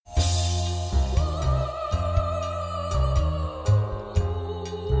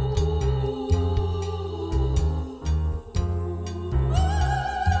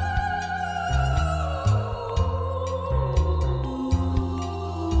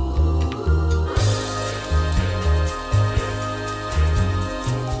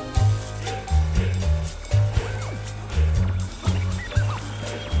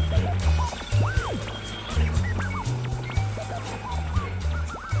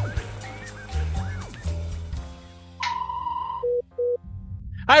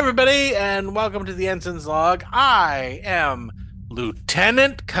Hi, everybody, and welcome to the Ensigns log. I am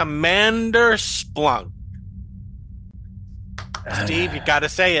Lieutenant Commander Splunk. Steve, you gotta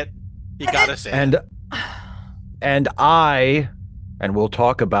say it. You gotta say And it. and I, and we'll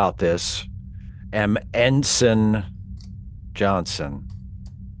talk about this, am Ensign Johnson.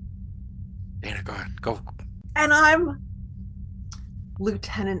 Dana, go ahead. Go. And I'm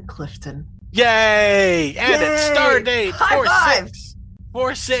Lieutenant Clifton. Yay! And it's star date High five!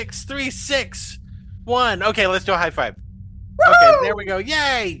 464661. Okay, let's do a high five. Woo! Okay, there we go.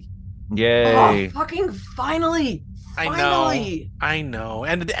 Yay! Yay. Oh, fucking finally! I know.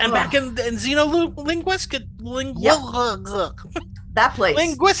 And back in xenolinguistic That place.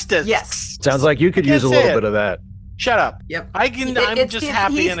 linguistics. Yes. Sounds like you could use a little bit of that. Shut up. Yep. I'm just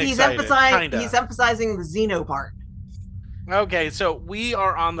happy and excited. He's emphasizing the Xeno part. Okay, so we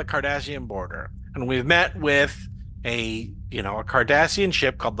are on the Cardassian border, and we've met with a Cardassian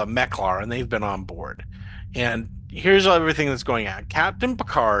ship called the Meklar, and they've been on board. And here's everything that's going on. Captain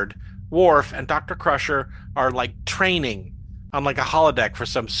Picard, Worf, and Dr. Crusher are like training on like a holodeck for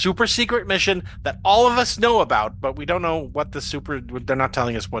some super secret mission that all of us know about, but we don't know what they're not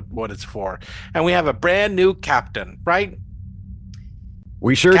telling us what it's for. And we have a brand new captain, right?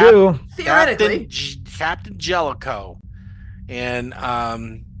 We sure do. Theoretically. Captain Jellicoe. And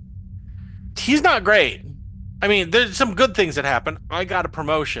he's not great. I mean, there's some good things that happen. I got a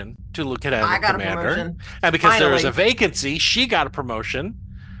promotion to Lieutenant Commander. And because there was a vacancy, she got a promotion,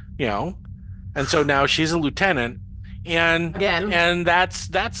 and so now she's a lieutenant. And again, and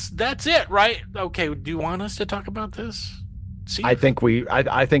that's it, right? Okay, do you want us to talk about this? I think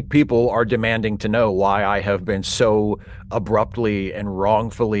people are demanding to know why I have been so abruptly and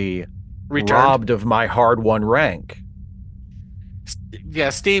wrongfully robbed of my hard-won rank. Yeah,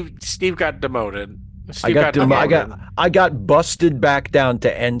 Steve got demoted. I got busted back down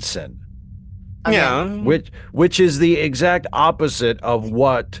to ensign. Yeah, which is the exact opposite of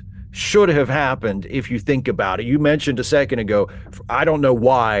what should have happened if you think about it. You mentioned a second ago, I don't know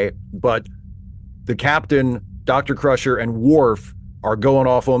why, but the captain, Dr. Crusher, and Worf are going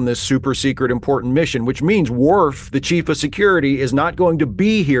off on this super secret important mission, which means Worf, the chief of security, is not going to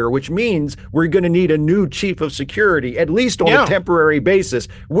be here, which means we're going to need a new chief of security, at least on a temporary basis,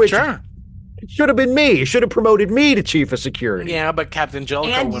 which should have been me. It should have promoted me to chief of security. Yeah, but Captain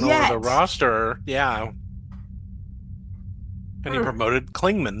Jellicoe went over the roster. Yeah. And he promoted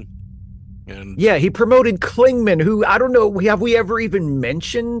Klingman. Yeah, he promoted Klingman, who, I don't know, have we ever even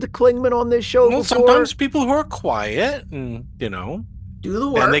mentioned Klingman on this show before? Sometimes people who are quiet and, do the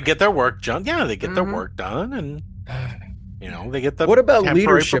work. And they get their work done. Yeah, they get their work done, and, they get the What about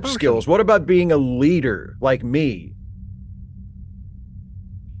leadership skills? What about being a leader like me?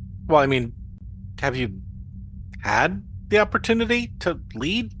 Well, I mean, have you had the opportunity to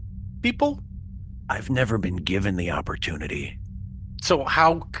lead people? I've never been given the opportunity. So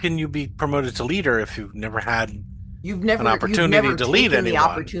how can you be promoted to leader if you've never had an opportunity to lead anyone? The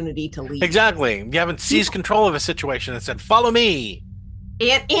opportunity to lead. Exactly. You haven't seized control of a situation and said, "Follow me."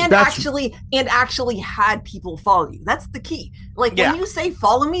 And actually had people follow you. That's the key. Like when you say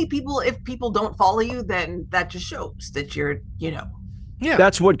follow me, if people don't follow you, then that just shows that you're, Yeah.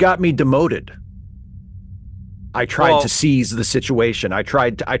 That's what got me demoted. I tried to seize the situation. I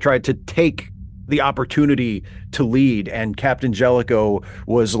tried to take the opportunity to lead, and Captain Jellicoe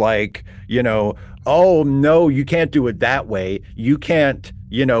was like, oh no, you can't do it that way. You can't,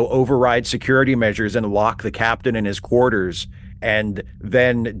 override security measures and lock the captain in his quarters and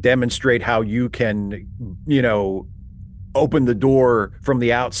then demonstrate how you can, open the door from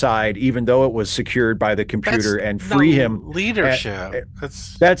the outside, even though it was secured by the computer, and free him. Leadership.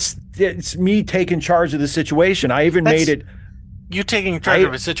 It's me taking charge of the situation. I even made it. You taking charge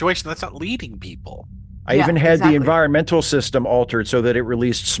of a situation, that's not leading people. I even had the environmental system altered so that it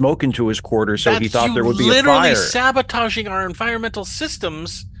released smoke into his quarters, so he thought there would be a fire. Literally sabotaging our environmental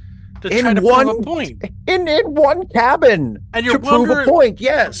systems to try to prove a point. In one cabin. And you're prove a point,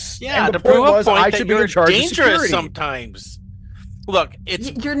 yes. Yeah, and to prove a point I that should you're be in charge dangerous of security. sometimes. Look,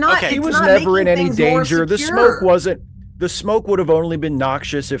 you're not. Okay. He was never in any danger. The smoke wasn't. The smoke would have only been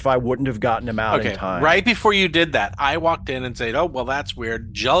noxious if I wouldn't have gotten him out in time. Right before you did that, I walked in and said, "Oh, well, that's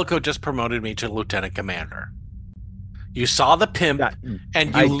weird. Jellicoe just promoted me to lieutenant commander." You saw the pimp,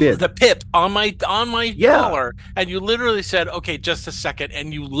 and the pip on my collar, and you literally said, "Okay, just a second,"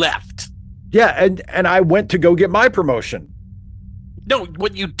 and you left. Yeah, and I went to go get my promotion. No,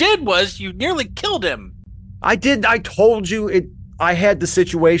 what you did was you nearly killed him. I did. I told you it. I had the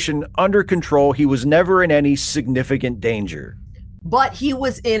situation under control. He was never in any significant danger. But he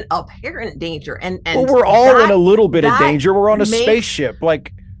was in apparent danger, and well, we're all in a little bit of danger. We're on a spaceship.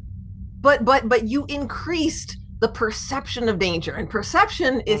 Like, but you increased the perception of danger, and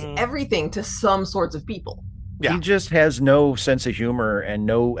perception is everything to some sorts of people. Yeah. He just has no sense of humor and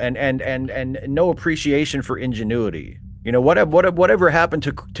no appreciation for ingenuity. You know, whatever happened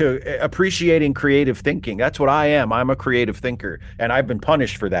to appreciating creative thinking? That's what I am. I'm a creative thinker, and I've been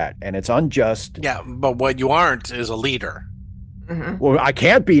punished for that, and it's unjust. Yeah, but what you aren't is a leader. Well, I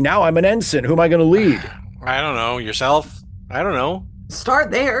can't be now. I'm an ensign. Who am I going to lead? I don't know. Yourself? I don't know. Start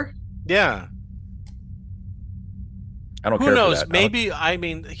there. Yeah. I don't care. Who knows? Maybe, I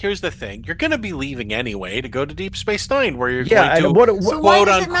mean, here's the thing. You're going to be leaving anyway to go to Deep Space Nine, where you're going to, quote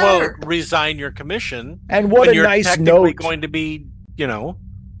unquote, resign your commission. And what a nice note. Going to be, you know.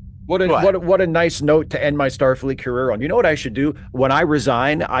 What a nice note to end my Starfleet career on. You know what I should do? When I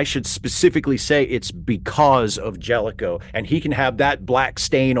resign, I should specifically say it's because of Jellicoe, and he can have that black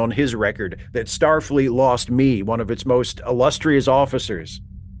stain on his record that Starfleet lost me, one of its most illustrious officers,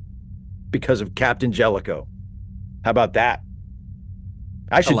 because of Captain Jellicoe. How about that?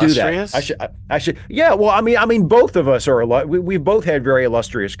 I should do that. I should. Yeah. Well, I mean, both of us are we've both had very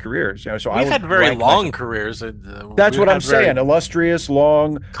illustrious careers. You know, so we've had very long careers. That's what I'm saying. Illustrious,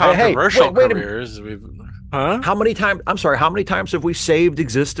 long, controversial careers. How many times? I'm sorry. How many times have we saved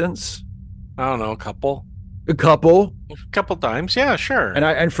existence? I don't know. A couple. A couple times. Yeah, sure.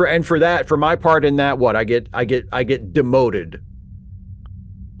 And for that, for my part in that, what I get demoted.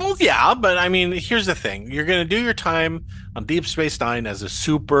 Well, yeah, but I mean, here's the thing. You're going to do your time on Deep Space Nine as a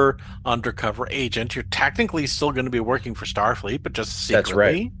super undercover agent. You're technically still going to be working for Starfleet, but just secretly. That's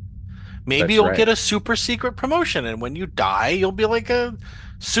right. Maybe you'll get a super secret promotion, and when you die, you'll be like a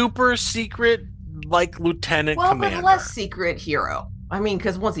super secret, like lieutenant commander. But less secret hero. I mean,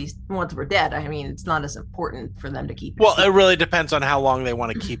 because once we're dead, I mean, it's not as important for them to keep. Well, it really depends on how long they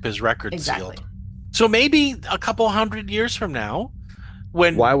want to keep his record sealed. So maybe a couple 100 years from now,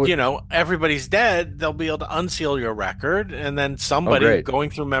 when everybody's dead, they'll be able to unseal your record, and then somebody going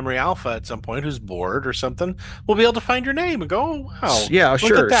through Memory Alpha at some point who's bored or something will be able to find your name and go, "Oh, wow, yeah,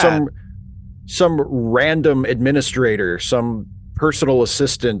 sure." Some random administrator, some personal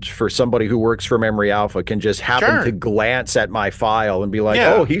assistant for somebody who works for Memory Alpha can just happen to glance at my file and be like,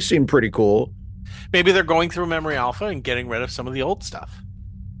 "Oh, he seemed pretty cool." Maybe they're going through Memory Alpha and getting rid of some of the old stuff.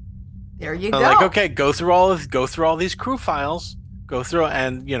 There you go. Like, okay, go through all these crew files. Go through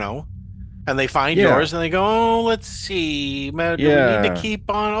and and they find yours and they go, "Oh, let's see, do we need to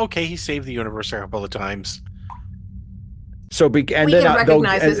keep on?" Okay, he saved the universe a couple of times, so we can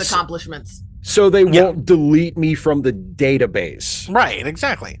recognize his accomplishments. So they won't delete me from the database, right?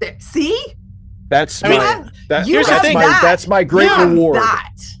 Exactly. See, that's my great reward.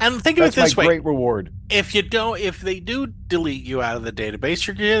 And think of it this way: great reward. If they do delete you out of the database,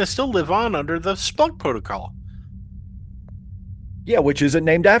 you're going to still live on under the Splunk protocol. Yeah, which isn't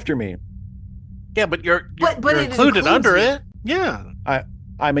named after me. Yeah, but you're included under it. Yeah.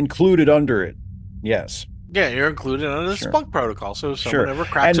 I'm included under it. Yes. Yeah, you're included under the Splunk protocol. So if someone ever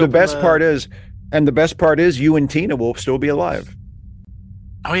cracks and the best part is you and Tina will still be alive.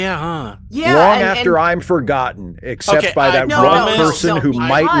 Oh yeah, huh? Yeah. Long after I'm forgotten, except by that one person who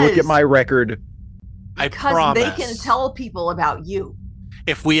might look at my record. Because they can tell people about you.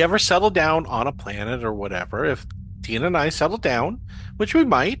 If we ever settle down on a planet or whatever, if Tina and I settle down, which we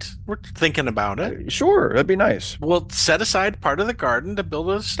might. We're thinking about it. Sure, that'd be nice. We'll set aside part of the garden to build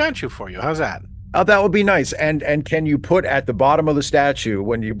a statue for you. How's that? Oh, that would be nice. And can you put at the bottom of the statue,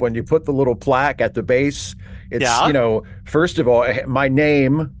 when you put the little plaque at the base, it's first of all, my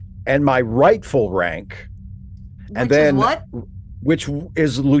name and my rightful rank, and then what? Which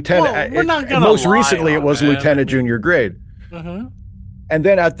is lieutenant. Well, we're not gonna most recently, it was lieutenant junior grade. Mm-hmm. And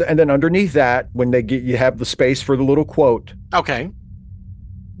then underneath that, when you have the space for the little quote. Okay.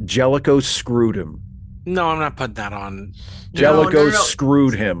 Jellicoe screwed him. No, I'm not putting that on. Jellicoe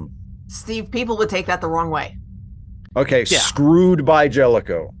screwed him. Steve, people would take that the wrong way. Okay, screwed by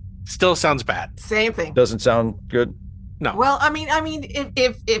Jellicoe. Still sounds bad. Same thing. Doesn't sound good. No. Well, I mean,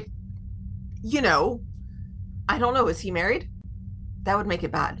 if I don't know, is he married? That would make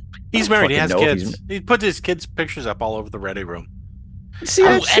it bad. He's married. He has kids. He put his kids' pictures up all over the Reddit room. See,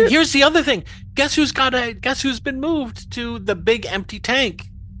 and here's the other thing. Guess who's been moved to the big empty tank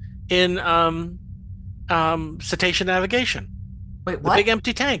in cetacean navigation? Wait, what? The big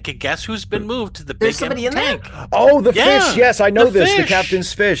empty tank. Guess who's been moved to the big empty tank? Oh, the fish. Yes, I know this. The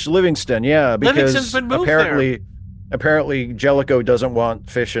captain's fish, Livingston. Yeah, because Livingston's been moved apparently Jellicoe doesn't want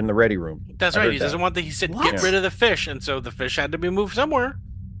fish in the ready room. That's right. He doesn't want he said, get rid of the fish. And so the fish had to be moved somewhere.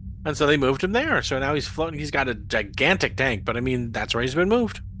 And so they moved him there. So now he's floating. He's got a gigantic tank, but I mean, that's where he's been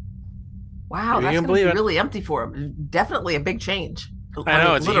moved. Wow, that's going to be really empty for him. Definitely a big change. I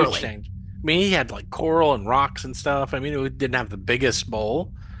know, it's a huge change. mean, he had like coral and rocks and stuff. I mean, it didn't have the biggest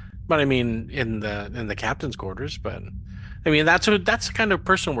bowl, but I mean, in the captain's quarters. But I mean, that's the kind of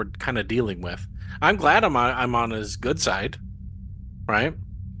person we're kind of dealing with. I'm glad I'm on his good side, right?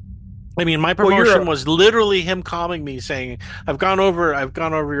 I mean, my Well, promotion was literally him calling me saying, I've gone over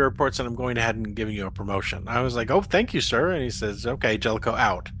your reports and I'm going ahead and giving you a promotion." I was like, "Oh, thank you, sir." And he says, "Okay, Jellicoe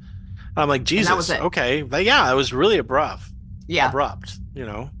out." I'm like, And that was Jesus, it. okay. But yeah, it was really abrupt. Yeah. Abrupt, you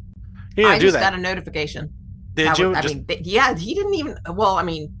know. He I didn't do just that. got a notification. Did you? I Just mean, yeah, he didn't even. Well, I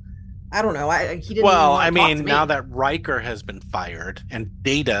mean, I don't know. He didn't even well, want I to talk to mean, me. now that Riker has been fired and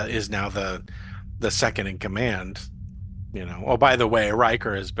Data is now the second in command, you know. Oh, by the way,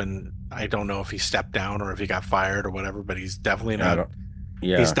 Riker has been I don't know if he stepped down or if he got fired or whatever, but he's definitely I not don't.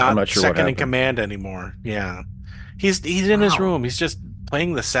 Yeah, he's I'm not not sure what second in happened. command anymore. Yeah. He's in his Wow. room. He's just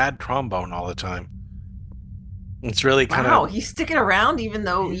playing the sad trombone all the time. It's really kind Wow, of he's sticking around even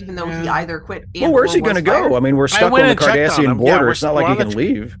though he yeah. either quit Well, and where's or he going was to go? fired. I mean, we're I stuck went on the and checked on Cardassian him. Yeah, border. It's not we're like he on the can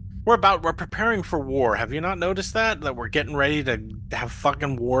leave. we're preparing for war. Have you not noticed that we're getting ready to have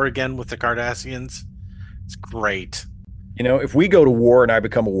fucking war again with the Cardassians? It's great. You know, if we go to war and I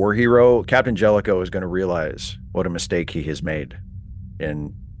become a war hero, Captain Jellicoe is going to realize what a mistake he has made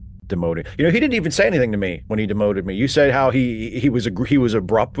in demoting. You know, he didn't even say anything to me when he demoted me. You said how he was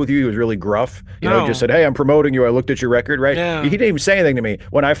abrupt with you. He was really gruff. You know, just No, said, "Hey, I'm promoting you. I looked at your record, right?" He yeah. didn't even say anything to me.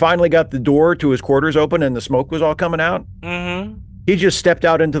 When I finally got the door to his quarters open and the smoke was all coming out, Mm-hmm. he just stepped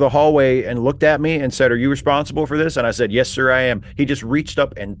out into the hallway and looked at me and said, "Are you responsible for this?" And I said, "Yes, sir, I am." He just reached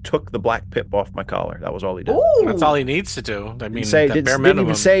up and took the black pip off my collar. That was all he did. That's all Ooh, he needs to do. I Didn't mean, say the bare didn't even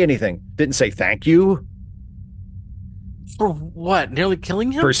minimum. say anything. Didn't say thank you For what? Nearly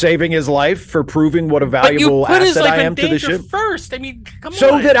killing for him? saving his life, for proving what a But you valuable put his asset life I in am to the danger ship, first. I mean, come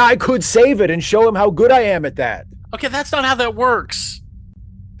so on. that I could save it and show him how good I am at that. Okay, that's not how that works.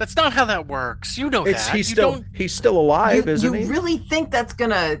 That's not how that works. You know It's that. You don't. he's still alive, isn't you he? really think that's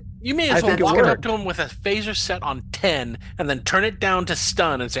gonna You may I as well think it walk it up worked. to him with a phaser set on 10 and then turn it down to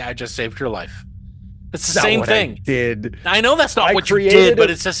stun and say, "I just saved your life." It's the It's not same what I thing. did. I know that's not I what you did, created but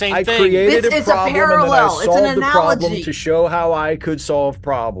a it's the same I thing. created this a is a problem and then I parallel. It's an solved the problem to analogy. show how I could solve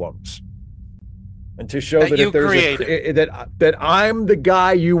problems. And to show That that if you there's created. that I'm the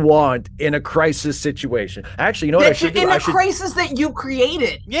guy you want in a crisis situation. Actually, you know what I That you're should do? in I a should crisis that you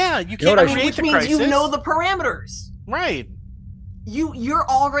created. Yeah, you You know what can't I I mean, should create which the means you know crisis. the parameters. Right. You're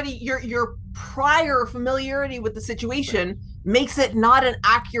already your prior familiarity with the situation makes it not an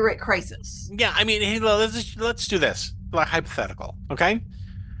accurate crisis. Yeah, I mean, hey, let's do this. Like hypothetical, okay?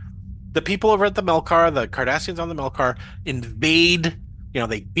 The people over at the Melkar, the Cardassians on the Melkar, invade. You know,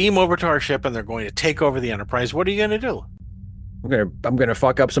 they beam over to our ship and they're going to take over the Enterprise. What are you going to do? I'm gonna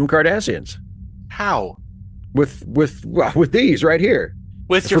fuck up some Cardassians How? with these right here.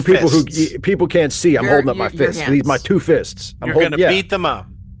 With your For people fists. who people can't see, I'm holding up my Your fists. These my hands. two fists. You're going to beat them up.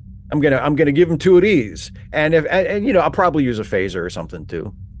 I'm gonna give them two of these, and if and you know I'll probably use a phaser or something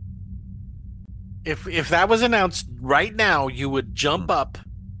too. If that was announced right now, you would jump up,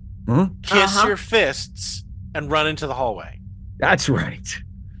 Hmm. kiss your fists, and run into the hallway. That's right.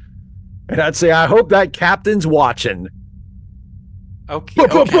 And I'd say I hope that captain's watching. Okay.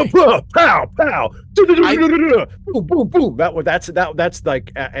 Okay. Pow, pow. Boom, boom, boom. That's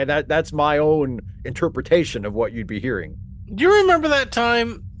like that's my own interpretation of what you'd be hearing. Do you remember that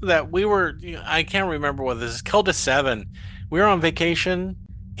time that we were? I can't remember what this is. Kelda 7. We were on vacation,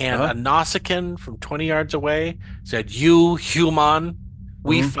 and a Nausicaan from 20 yards away said, "You human,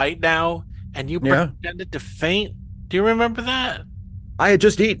 we fight now," and you pretended to faint. Do you remember that? I had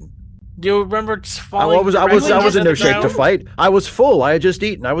just eaten. Do you remember falling? I was in no shape to ground? fight. I was full. I had just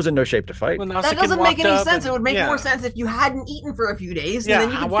eaten. I was in no shape to fight. When That Nausicaan doesn't make walked any up sense. and- It would make yeah. more sense if you hadn't eaten for a few days. Yeah. And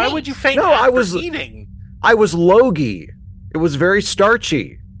then you could Why faint. would you faint No, after eating? I was logy. It was very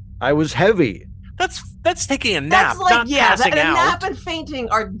starchy. I was heavy. That's taking a nap, That's like not passing a out. nap and fainting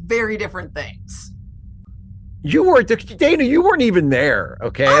are very different things. You were Dana. You weren't even there.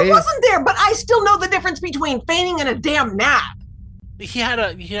 Okay. I wasn't there, but I still know the difference between fainting and a damn nap. He had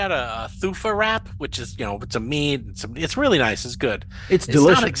a thufa wrap, which is it's a meat. It's really nice. It's good. It's It's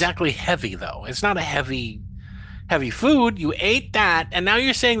delicious. not exactly heavy though. It's not a heavy food. You ate that, and now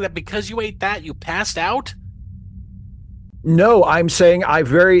you're saying that because you ate that, you passed out. No, I'm saying I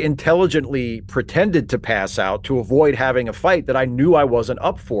very intelligently pretended to pass out to avoid having a fight that I knew I wasn't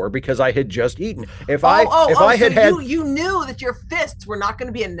up for because I had just eaten. If I had so you knew that your fists were not going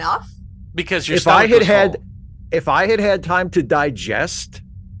to be enough. Because your if I stomach had was full. if I had time to digest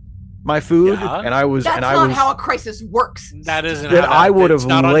my food Yeah. and I was That's and I not was how a crisis works. That isn't then how I would it's have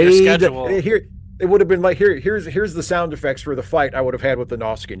not on your laid schedule. here. It would have been like here's the sound effects for the fight I would have had with the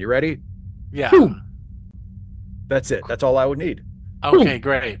Nausicaan. You ready? Yeah. Boom. That's it. That's all I would need. Okay, Boom.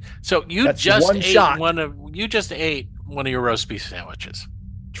 great. So That's one shot. you just ate one of your roast beef sandwiches.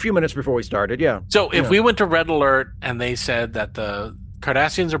 A few minutes before we started, yeah. So if Yeah. we went to Red Alert and they said that the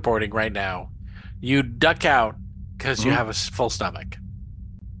Cardassians are boarding right now, you duck out because you have a full stomach.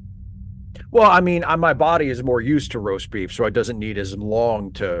 Well, I mean, my body is more used to roast beef, so it doesn't need as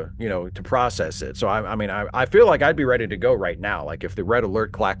long to, to process it. So I feel like I'd be ready to go right now. Like if the red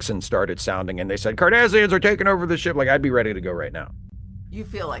alert klaxon started sounding and they said Cardassians are taking over the ship, like I'd be ready to go right now. You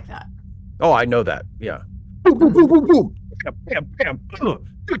feel like that? Oh, I know that. Yeah. Boom, boom, boom, boom, boom. Bam, bam, bam.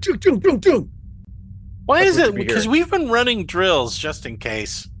 Why is it? Because we've been running drills just in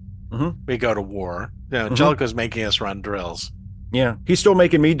case we go to war. Jellicoe's making us run drills. Yeah, he's still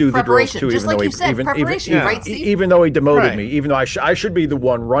making me do the drills too, just even like you said, preparation, right, Steve? Even though he demoted me, even though I should be the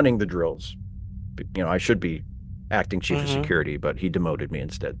one running the drills. I should be acting chief of security, but he demoted me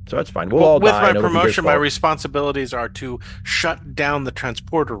instead. So that's fine. We'll all with die. my promotion, my responsibilities are to shut down the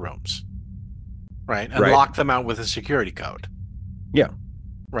transporter rooms, right, and lock them out with a security code. Yeah.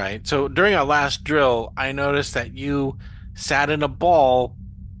 Right. So during our last drill, I noticed that you sat in a ball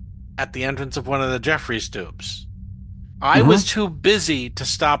at the entrance of one of the Jeffries tubes. I was too busy to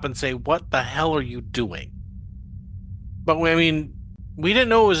stop and say, "What the hell are you doing?" But I mean, we didn't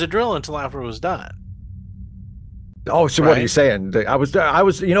know it was a drill until after it was done. Oh, so what are you saying? I was.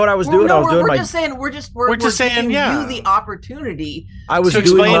 You know what I was doing? We're just saying giving you the opportunity. I was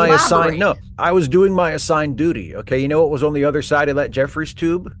doing my assigned. No, I was doing my assigned duty. Okay, you know what was on the other side of that Jeffries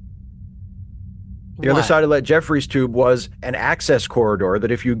tube? The other side of that Jeffries tube was an access corridor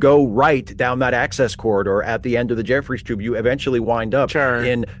that if you go right down that access corridor at the end of the Jeffries tube, you eventually wind up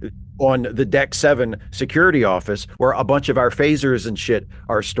on the Deck 7 security office where a bunch of our phasers and shit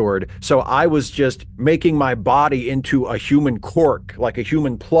are stored. So I was just making my body into a human cork, like a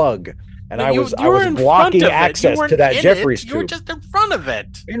human plug. And I was blocking access to that Jeffries tube. You were just in front of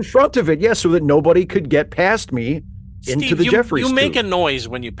it. In front of it, yes, so that nobody could get past me. Steve, into the Jeffries tube. You make a noise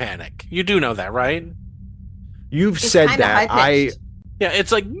when you panic. You do know that, right? You've said that. Yeah,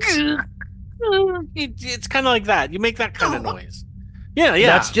 it's like it's kind of like that. You make that kind of noise. Yeah.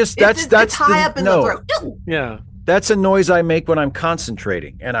 That's high up in the throat. Yeah. That's a noise I make when I'm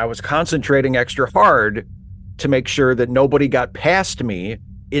concentrating, and I was concentrating extra hard to make sure that nobody got past me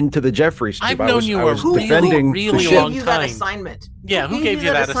into the Jeffries tube. I've known you a really long time. Who gave you that assignment? Yeah, who gave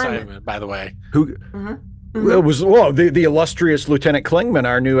you that assignment, by the way? Who? It was the illustrious Lieutenant Klingman,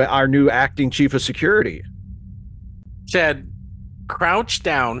 our new acting chief of security. Said, crouch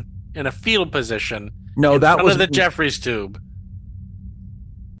down in a fetal position. No, in that front was of the Jeffries tube.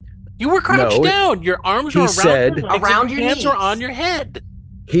 You were crouched down. Your arms were around your hands were on your head.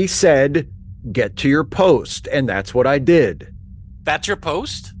 He said, "Get to your post," and that's what I did. That's your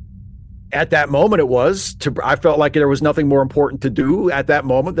post? At that moment, it was. I felt like there was nothing more important to do at that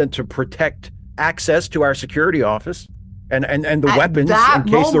moment than to protect access to our security office and the weapons in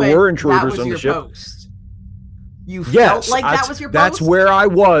case there were intruders on the ship. Post. You felt like that was your post? That's where I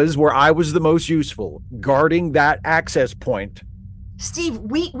was the most useful, guarding that access point. Steve,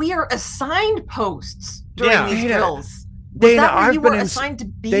 we are assigned posts during these drills. Dana, that where you were assigned to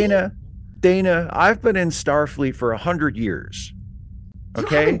be? Dana, I've been in Starfleet for 100 years.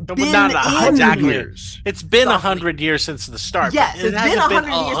 Okay? Not 100 years. It's been 100 years since the start. Yes, it's been 100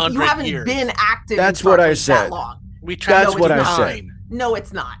 years. You haven't been active. That's what I said. That long. That's what I said. No,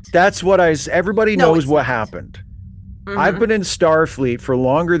 it's not. That's what I said. Everybody knows what happened. I've been in Starfleet for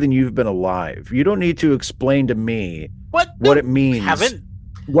longer than you've been alive. You don't need to explain to me what it means.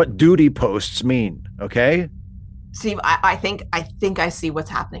 What duty posts mean, okay? Steve, I think I see what's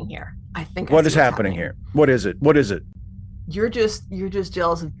happening here. What is happening here? What is it? What is it? You're just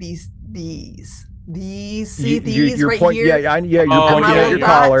jealous of these. See these you're right here. Yeah, you're pointing at your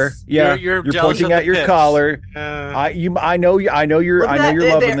collar. Yeah, you're pointing at your pips. Collar. I know you're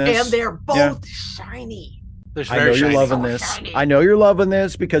loving this. And they're both shiny. I know you're loving this. I know you're loving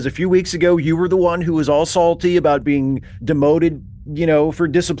this because a few weeks ago you were the one who was all salty about being demoted, for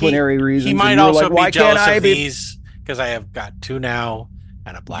disciplinary reasons. He might also be jealous of these because I have got 2 now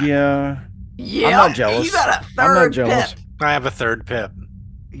and a black. Yeah. I'm not jealous. You got a third pip. I have a third pip.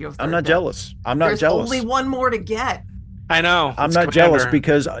 I'm not jealous. I'm not jealous. There's only one more to get. I know. I'm not jealous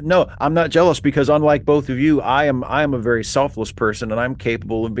because unlike both of you, I am a very selfless person and I'm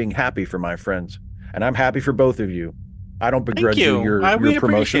capable of being happy for my friends. And I'm happy for both of you. I don't begrudge you your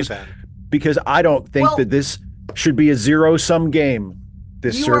promotions because I don't think that this should be a zero-sum game.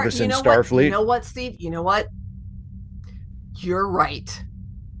 This service in Starfleet. You know what, Steve? You know what? You're right.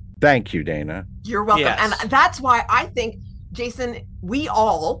 Thank you, Dana. You're welcome. Yes. And that's why I think, Jason, we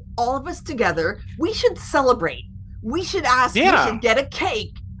all of us together, we should celebrate. We should ask, we Yeah. should get a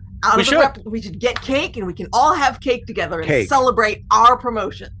cake we should get cake and we can all have cake together and celebrate our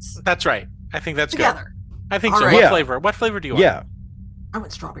promotions. That's right. I think that's together. Good. I think all so. Right. What flavor? What flavor do you want? Yeah. I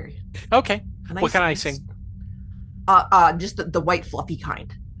want strawberry. Okay. What kind of icing? Just the white fluffy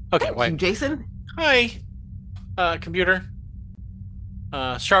kind. Okay, Thank white. you, Jason. Hi. Computer.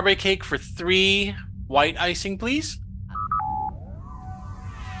 Strawberry cake for 3 white icing, please.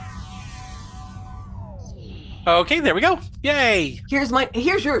 Okay, there we go. Yay. Here's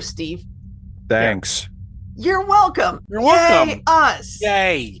yours, Steve. Thanks. You're welcome. You're welcome. Yay, us.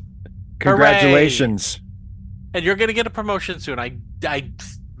 Yay. Congratulations. Hooray. And you're going to get a promotion soon. I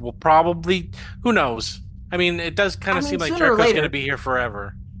will probably, who knows? I mean, it does kind of seem like Jericho's going to be here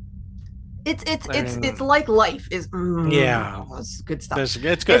forever. It's like life is. Yeah, it's good stuff. It's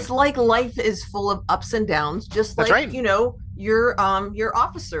good. It's like life is full of ups and downs, just like right. your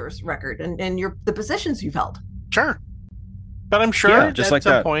officer's record and the positions you've held. Sure, but I'm sure just at like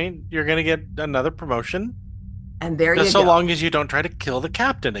some that. point you're going to get another promotion. And there you go. So long as you don't try to kill the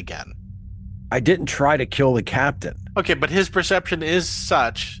captain again. I didn't try to kill the captain. Okay, but his perception is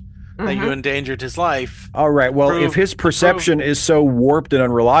such that you endangered his life. All right. Well, if his perception is so warped and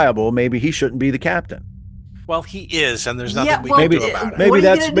unreliable, maybe he shouldn't be the captain. Well, he is, and there's nothing we can do about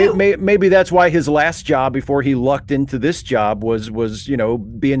it. Maybe that's why his last job before he lucked into this job was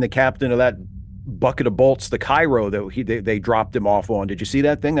being the captain of that bucket of bolts, the Cairo that they dropped him off on. Did you see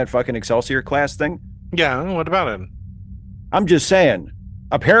that thing? That fucking Excelsior class thing? Yeah. What about it? I'm just saying.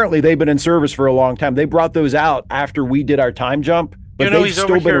 Apparently, they've been in service for a long time. They brought those out after we did our time jump. But they've he's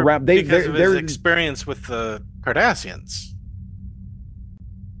still been around. Because of his experience with the Cardassians,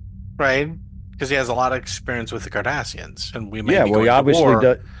 right? Because he has a lot of experience with the Cardassians, and we may be going to war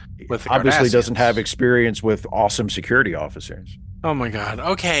with the Cardassians. Doesn't have experience with awesome security officers. Oh my God!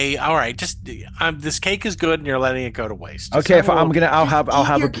 Okay, all right. Just this cake is good, and you're letting it go to waste. Okay, I'll have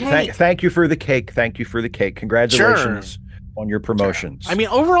thank you for the cake. Thank you for the cake. Congratulations on your promotions. Sure. I mean,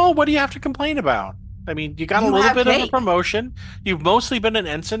 overall, what do you have to complain about? I mean, you got a little bit of a promotion. You've mostly been an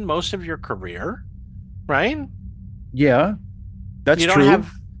ensign most of your career, right? Yeah, that's true.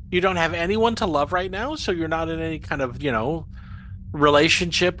 You don't have anyone to love right now, so you're not in any kind of,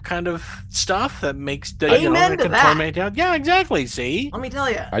 relationship kind of stuff that makes Amen to that. Yeah, exactly. See, let me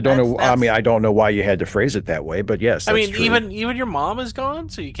tell you. I don't know. I mean, I don't know why you had to phrase it that way, but yes, that's true. even your mom is gone,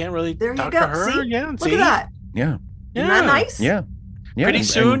 so you can't really talk to her. See? Yeah, look at that. Yeah, isn't that nice? Yeah. Pretty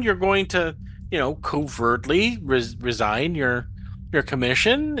soon you're going to, covertly resign your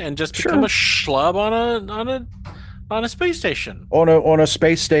commission and just become a schlub on a space station. On a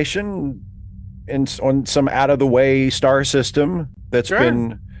space station, on some out of the way star system that's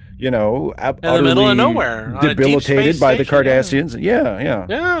been, in the middle of nowhere, debilitated by the Cardassians. Yeah,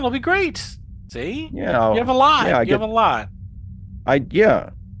 it'll be great. See, yeah, you have a lot. Yeah, you have a lot.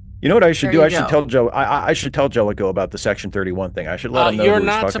 You know what I should do? I should tell Joe. I should tell Jellicoe about the Section 31 thing. I should let him know. You're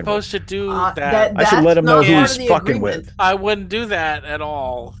not supposed to do that. I should let him know who he's fucking with. I wouldn't do that at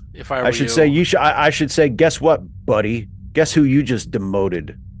all if I were you. I should say, guess what, buddy? Guess who you just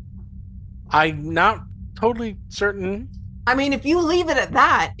demoted? I'm not totally certain. I mean, if you leave it at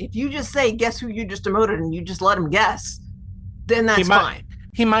that, if you just say, guess who you just demoted, and you just let him guess, then that's fine.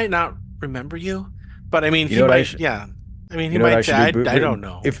 He might not remember you, but I mean, he might. Yeah. I mean, he might say, I don't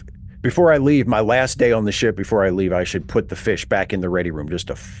know. Before I leave, my last day on the ship, before I leave, I should put the fish back in the ready room just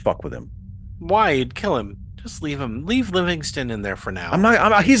to fuck with him. Why? You'd kill him. Just leave him. Leave Livingston in there for now. I'm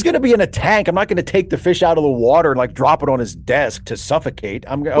not. He's going to be in a tank. I'm not going to take the fish out of the water and drop it on his desk to suffocate.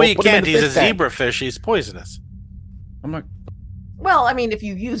 Well, you can't. He's a zebrafish. He's poisonous. I'm not. Well, I mean, if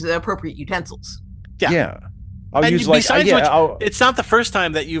you use the appropriate utensils. Yeah. I'll use it's not the first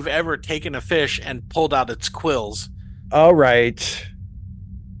time that you've ever taken a fish and pulled out its quills. All right.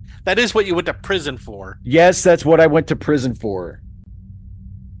 That is what you went to prison for. Yes, that's what I went to prison for.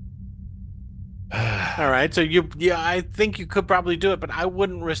 All right. So I think you could probably do it, but I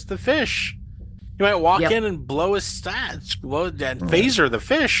wouldn't risk the fish. You might walk in and blow his stats, and phaser the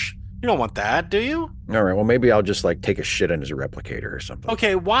fish. You don't want that, do you? All right. Well, maybe I'll just take a shit in his replicator or something.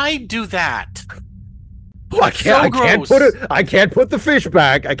 Okay. Why do that? I can't put the fish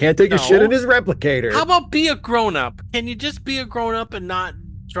back. I can't take a shit in his replicator. How about be a grown-up? Can you just be a grown-up and not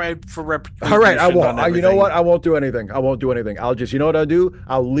try for replication? All right, I won't. You know what? I won't do anything. I'll just, you know what I'll do?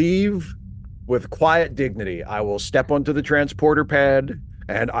 I'll leave with quiet dignity. I will step onto the transporter pad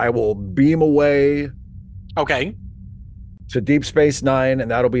and I will beam away. Okay. To Deep Space Nine, and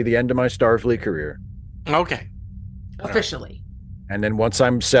that'll be the end of my Starfleet career. Okay. Officially. And then once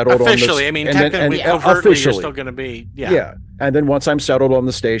I'm settled officially, on this, technically, overtly, you're still going to be, yeah. And then once I'm settled on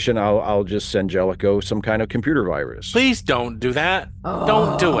the station, I'll just send Jellicoe some kind of computer virus. Please don't do that.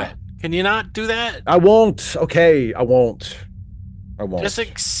 Don't do it. Can you not do that? I won't. Okay, I won't. Just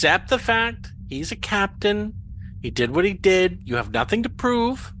accept the fact he's a captain. He did what he did. You have nothing to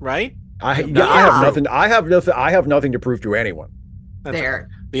prove, right? I have nothing. I have nothing to prove to anyone. There.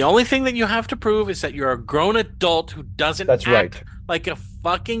 The only thing that you have to prove is that you're a grown adult who doesn't act like a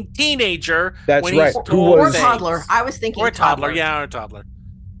fucking teenager. That's right. Or a toddler. I was thinking or a toddler. Yeah, or a toddler.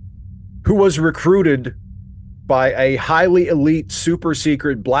 Who was recruited by a highly elite, super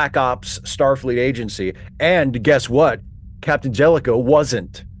secret Black Ops Starfleet agency. And guess what? Captain Jellicoe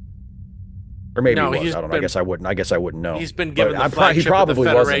wasn't. Or maybe he was. I don't know. I guess I wouldn't know. He's been given the flagship of the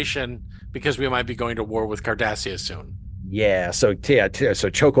Federation because we might be going to war with Cardassia soon. Yeah, so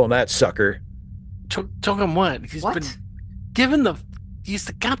choke on that sucker. Choke on what? He's been given he's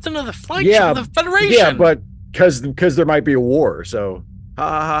the captain of the flagship of the Federation. Yeah, but because there might be a war, so ha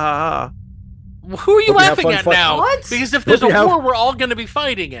ha ha ha. Who are you laughing at now? What? Because if there's a war, we're all going to be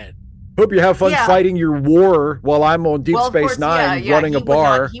fighting it. Hope you have fun fighting your war while I'm on Deep Space Nine running a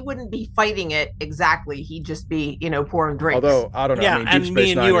bar. He wouldn't be fighting it exactly. He'd just be, pouring drinks. Although I don't know. Yeah, Deep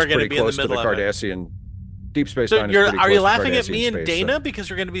Space Nine is pretty close to the of Cardassian. Deep Space Nine is pretty close to Are you laughing at me and space, Dana because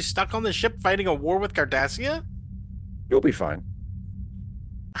you're going to be stuck on the ship fighting a war with Cardassia? You'll be fine.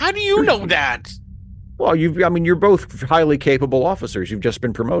 How do you know that? Well, you're both highly capable officers. You've just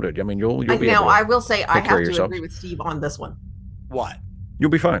been promoted. I mean, you'll be. Now, I will say I have to agree with Steve on this one. What?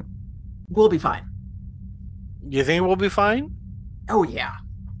 You'll be fine. We'll be fine. You think we'll be fine? Oh yeah.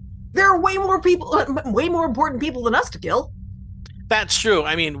 There are way more important people than us to kill. That's true.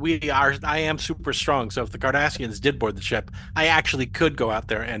 I mean, I am super strong. So if the Cardassians did board the ship, I actually could go out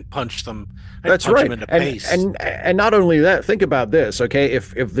there and punch them. That's right. And not only that, think about this, okay?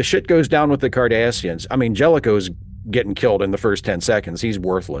 If the shit goes down with the Cardassians, I mean, Jellicoe's getting killed in the first 10 seconds. He's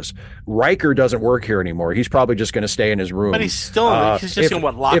worthless. Riker doesn't work here anymore. He's probably just going to stay in his room. But he's still, he's just going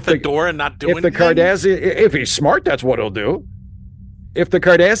to lock the door and not do anything? If he's smart, that's what he'll do. If the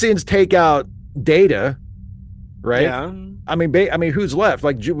Cardassians take out Data, right? Yeah. I mean, who's left?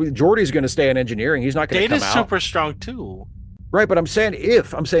 Like Geordi's going to stay in engineering. He's not going to come out. Data's super strong too. Right, but I'm saying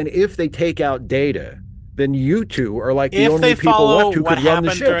if they take out Data, then you two are like the only people left who could run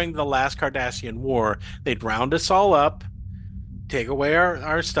the ship. During the last Cardassian war, they'd round us all up, take away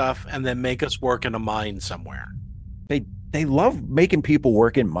our stuff, and then make us work in a mine somewhere. They love making people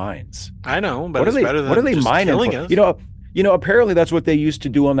work in mines. I know, but it's better than just killing us. Apparently that's what they used to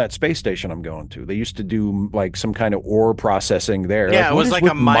do on that space station I'm going to. They used to do like some kind of ore processing there. Yeah, it was like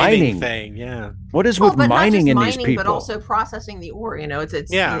a mining thing. Yeah. What is with mining in these people? But also processing the ore.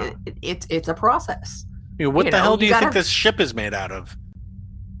 It's a process. What the hell do you think this ship is made out of?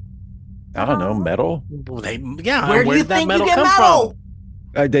 I don't know, metal. Where did that metal come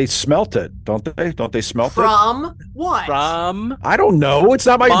from? They smelt it, don't they? Don't they smelt it? From what? From I don't know. It's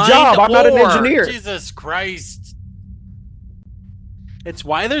not my job. I'm not an engineer. Jesus Christ. It's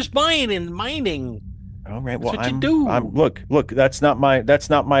why there's mining. All right. Well, that's what you do. Look. That's not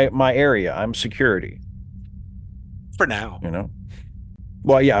my area. I'm security. For now.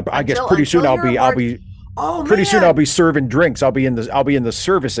 Well, yeah. I guess pretty soon I'll be. Oh, pretty soon I'll be serving drinks. I'll be in the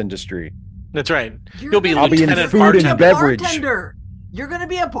service industry. That's right. I'll be in food and beverage. You're gonna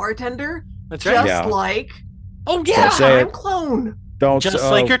be a bartender. That's right. Just like time clone.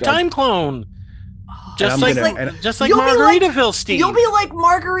 Like your time clone. Just like Margaritaville Steve. You'll be like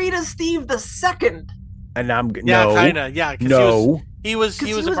Margarita Steve the second. And I'm kind of no. He was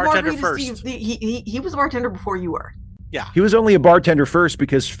a bartender first. Steve, he was a bartender before you were. Yeah. He was only a bartender first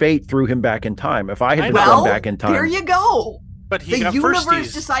because fate threw him back in time. If I had gone back in time, there you go. But the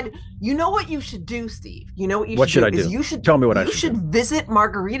universe decided. You know what you should do, Steve? You know what you should do? Should I do? You should tell me what I should do. You should visit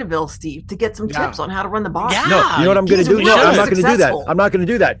Margaritaville, Steve, to get some tips on how to run the bar. Yeah. No, you know what I'm going to do? No, I'm not going to do that. I'm not going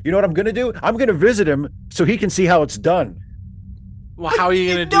to do that. You know what I'm going to do? I'm going to visit him so he can see how it's done. Well, how are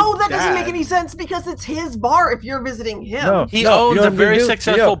you going to do that? No, that doesn't make any sense because it's his bar if you're visiting him. No, he owns a very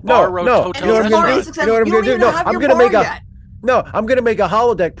successful bar hotel. You know what I'm going to do? You know what I'm going to do? No, I'm going to make I'm going to make a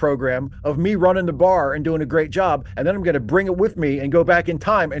holodeck program of me running the bar and doing a great job, and then I'm going to bring it with me and go back in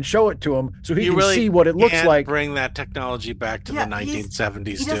time and show it to him so he can see what it looks like. Bring that technology back to the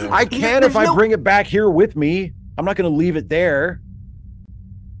 1970s, dude. I can if I bring it back here with me. I'm not going to leave it there.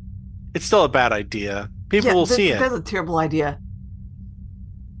 It's still a bad idea. People will see it. That's a terrible idea.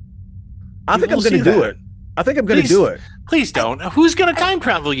 I think I'm going to do it. I think I'm going to do it. Please don't. Who's going to time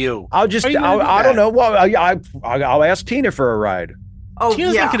travel you? I don't know. Well, I'll ask Tina for a ride. Oh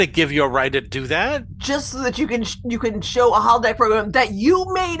Tina's not yeah, going to give you a right to do that. just so that you can show a holodeck program that you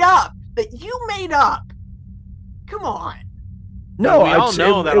made up. That you made up. Come on. Well, No, we all it's it,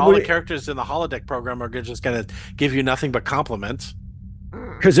 know that it all the would characters in the holodeck program are just going to give you nothing but compliments.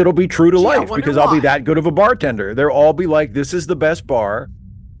 because it'll be true to Gee, I life wonder because I'll be why. that good of a bartender. They'll all be like, "This is the best bar.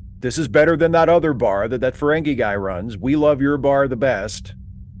 This is better than that other bar that Ferengi guy runs. We love your bar the best."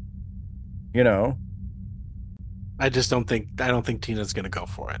 You know. I don't think Tina's going to go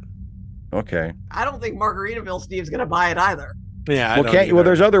for it. Okay. I don't think Margaritaville Steve's gonna buy it either. Yeah, I Well, don't can't you? Well, either.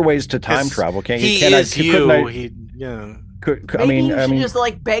 there's other ways to time 'Cause travel. Can't you? he Can I? is Couldn't you. I? He, yeah. I Maybe you should mean, just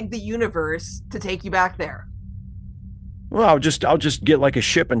like beg the universe to take you back there. well, I'll just get like a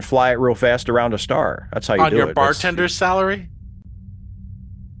ship and fly it real fast around a star. That's how you On do your it. bartender's salary?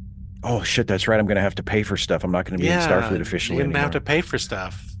 Oh shit, that's right. I'm gonna have to pay for stuff. I'm not gonna be in Yeah, Starfleet officially you're going to have anymore. to pay for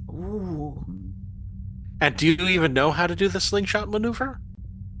stuff. Ooh. And do you even know how to do the slingshot maneuver?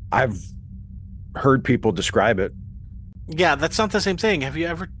 I've heard people describe it. Yeah, that's not the same thing. Have you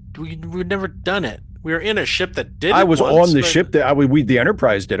ever? We've never done it. We were in a ship that did I it was once, on the but ship that the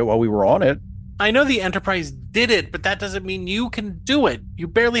Enterprise did it while we were on it. I know the Enterprise did it, but that doesn't mean you can do it. You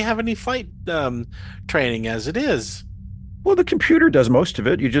barely have any flight training as it is. Well, the computer does most of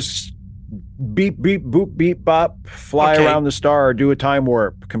it. You just beep beep boop beep bop, fly Okay. around the star, do a time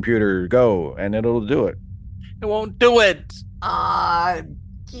warp, computer go, and it'll do it. It won't do it.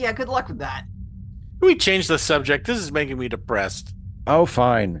 Yeah, good luck with that. Can we change the subject? This is making me depressed. Oh,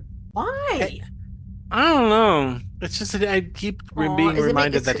 fine. Why? I don't know. It's just that I keep being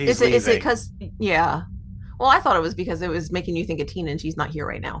reminded that he's leaving. Is it because, yeah. Well, I thought it was because it was making you think of Tina and she's not here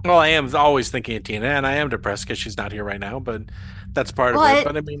right now. Well, I am always thinking of Tina, and I am depressed because she's not here right now, but that's part of it.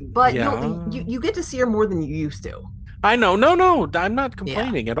 But I mean, But yeah. you get to see her more than you used to. I know. No, I'm not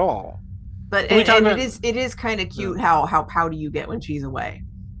complaining at all. But Can we talk about- it is kind of cute how pouty you get when she's away.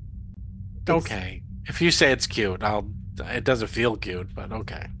 Okay. If you say it's cute, it doesn't feel cute, but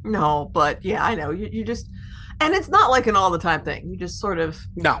okay. No, but yeah, I know. You just, and it's not like an all the time thing. You just sort of,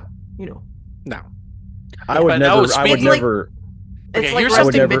 No, you know, no. I would But, never. oh, I would speaking- never. it's Okay, like here's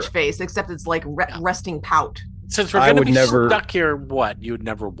resting something- bitch face, except it's like resting pout. Since we're I going to would be never- stuck here, what? You would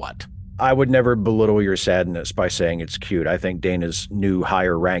never what? I would never belittle your sadness by saying it's cute. I think Dana's new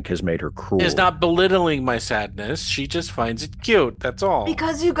higher rank has made her cruel. Is not belittling my sadness. She just finds it cute. That's all.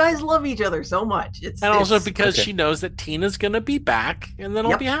 Because you guys love each other so much. And also it's- because okay. she knows that Tina's going to be back, and then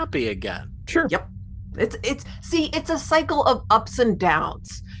I'll Yep. be happy again. Sure. Yep. It's a cycle of ups and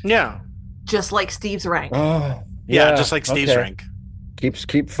downs, Yeah. just like Steve's rank. Oh, Yeah, just like Steve's okay. rank.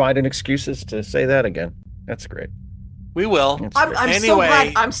 Keep finding excuses to say that again. That's great. We will. That's I'm, great. I'm so Anyway.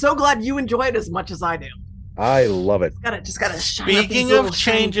 glad. I'm so glad you enjoy it as much as I do. I love it. Just gotta shine up these Speaking little of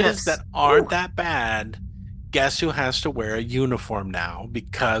shiny changes tips. that aren't Ooh. that bad, guess who has to wear a uniform now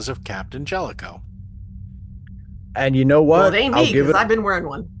because of Captain Jellicoe? And you know what? Well, it ain't I'll me give because it. I've been wearing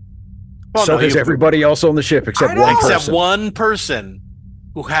one. Well, So no, has you- everybody else on the ship except I know. one Except person. one person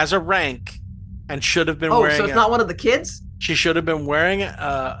who has a rank and should have been Oh, wearing so it's not one of the kids? she should have been wearing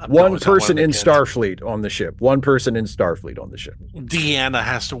no, One it's not person of the in kids. Starfleet on the ship. One person in Starfleet on the ship. Deanna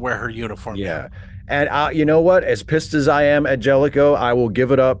has to wear her uniform. Yeah. And you know what? As pissed as I am at Jellicoe, I will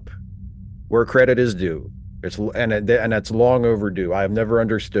give it up where credit is due. And that's long overdue. I have never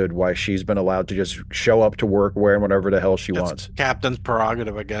understood why she's been allowed to just show up to work wearing whatever the hell she That's wants. Captain's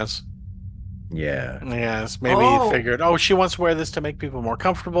prerogative, I guess. Yeah. Yes, maybe Oh. he figured, she wants to wear this to make people more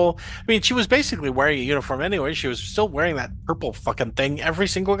comfortable. I mean, she was basically wearing a uniform anyway. She was still wearing that purple fucking thing every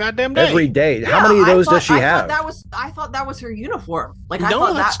single goddamn day. Every day. How Yeah, many of I those thought- does she have? I thought that was her uniform. Like I No,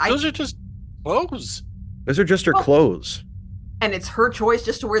 thought that. those are just clothes. Those are just her Well, clothes. and it's her choice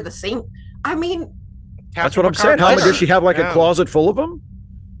just to wear the same. I mean, That's Captain what I'm saying. Picard How many lets her. does she have? Like Yeah. a closet full of them?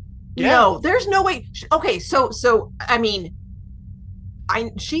 Yeah. no, there's no way. Okay, so I mean,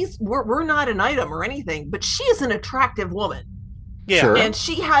 we're not an item or anything, but she is an attractive woman. Yeah. Sure. And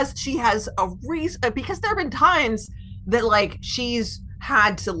she has a reason, because there have been times that like she's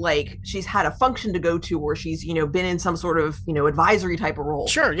had a function to go to where she's been in some sort of advisory type of role.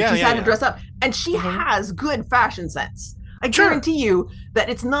 Sure, yeah, she's yeah, had yeah. to dress up, and she Mhm. has good fashion sense. I Sure. guarantee you that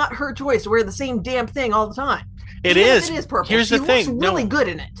it's not her choice to wear the same damn thing all the time. It Even is. if it is purple. Here's she the thing. looks really No. good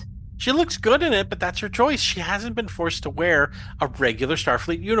in it. She looks good in it, but that's her choice. She hasn't been forced to wear a regular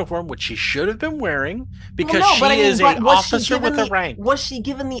Starfleet uniform, which she should have been wearing because Well, no, but I she mean, is but an was she officer given with a the- rank. Was she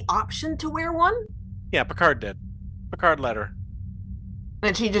given the option to wear one? Yeah, Picard did. Picard let her.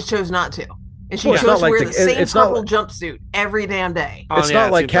 And she just chose not to. And she Well, it's chose not to like wear the- the same it's not purple jumpsuit every damn day. Oh, It's yeah, not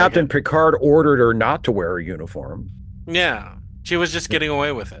it like seems Captain it. Picard ordered her not to wear a uniform. Yeah, she was just getting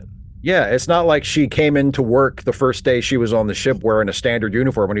away with it. Yeah, it's not like she came into work the first day she was on the ship wearing a standard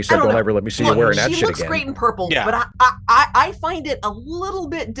uniform when he I said, don't "Don't know. ever let me see you Look, wearing that she shit looks again." great in purple, Yeah. but I find it a little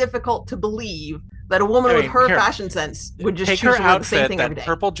bit difficult to believe that a woman I with mean, her here, fashion sense would just take choose her to wear the same outfit, thing every that day.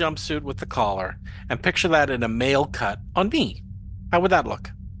 purple jumpsuit with the collar, and picture that in a male cut on me. How would that look?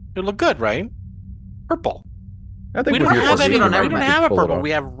 It would look good, right? Purple. I think We with don't Purple your have looks good any. physique, you on We might don't you everybody. have could a pull it purple. off. We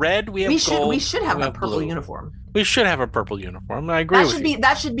have red. We We have should we gold. should And have we a have purple blue. uniform. We should have a purple uniform. I agree with you.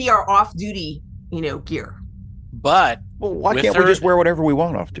 That should be our off duty, gear. But Well, why with can't we her just wear whatever we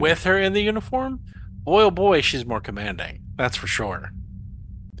want off duty? with her in the uniform, boy oh boy, she's more commanding. That's for sure.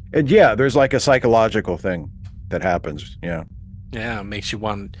 And yeah, there's like a psychological thing that happens. Yeah. Yeah, it makes you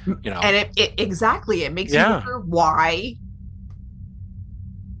want, And it exactly it makes you yeah. wonder why.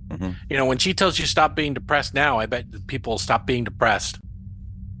 Mhm. When she tells you stop being depressed now, I bet people will stop being depressed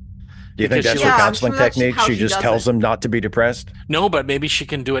Do you think because she that's her Yeah, looks. I'm counseling sure that's technique? how She she just does tells it. them not to be depressed. No, but maybe she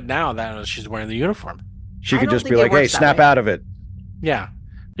can do it now that she's wearing the uniform. She I could don't just be think it like, "Hey, works that snap way. out of it. Yeah.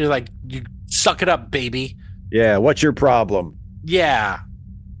 You're like, you suck it up, baby. Yeah, what's your problem? Yeah.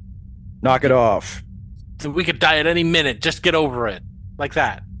 Knock it off." We could die at any minute. Just get over it. Like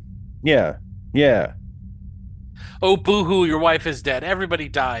that. Yeah. Yeah. Oh, boo-hoo, your wife is dead. Everybody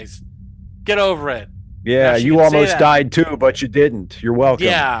dies. Get over it. Yeah, Now she you can say almost that. died too, but you didn't. You're welcome.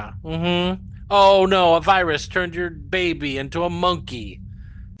 Yeah. Mm-hmm. Oh, no, a virus turned your baby into a monkey.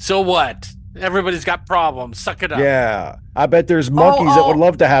 So what? Everybody's got problems. Suck it up. Yeah. I bet there's monkeys that would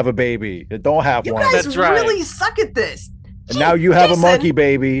love to have a baby that don't have You one. guys That's right. really suck at this. And now you have Jason, a monkey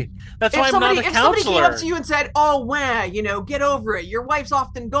baby. That's why I'm not a if somebody came counselor. up to you and said, "Oh, wow, get over it. Your wife's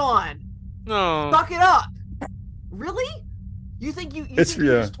often gone. No. Suck it up." Really? You think you It's- think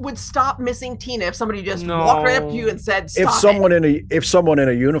you yeah. just would stop missing Tina if somebody just No. walked right up to you and said, "Stop If someone in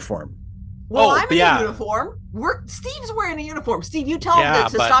a uniform. Well, Oh, I'm in yeah. a uniform. Steve's wearing a uniform. Steve, you tell him Yeah,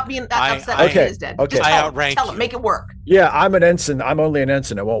 to but stop being I- upset I- that Tina's dead. okay. Just I tell him, outrank tell him, you. make it work. Yeah, I'm an ensign. I'm only an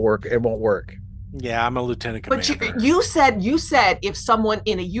ensign. It won't work. It won't work. Yeah, I'm a lieutenant But commander. you said if someone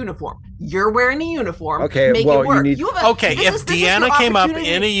in a uniform, you're wearing a uniform. Okay, make well, it work. you need- Okay, if Deanna came up in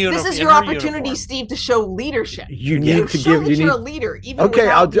a this is in your her opportunity, uniform. Steve, to show leadership. You need to show give. that You you're need. a leader. Even Okay,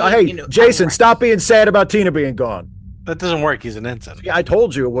 without being, hey, having Jason, rank. stop being sad about Tina being gone. That doesn't work. He's an ensign. Yeah, I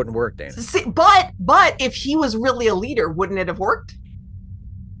told you it wouldn't work, Dan. See, but if he was really a leader, wouldn't it have worked?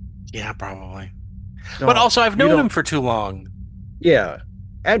 Yeah, probably. No, But also, I've you known don't- him for too long. Yeah,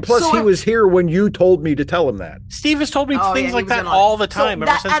 and plus So he I- was here when you told me to tell him that. Steve has told me Oh, things yeah, like he was that in on all it. the time,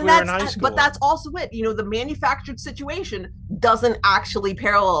 ever since we were in high school. But that's also it. The manufactured situation doesn't actually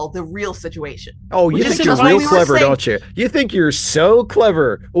parallel the real situation. Oh, Which you is think you're just real what we were clever, saying. don't you? You think you're so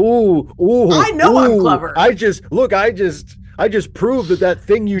clever. Ooh. I know I'm clever. I just proved that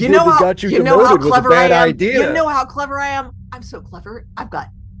thing you did know that how, got you you know how demoted was a clever I bad am. idea. You know how clever I am. I'm so clever. I've got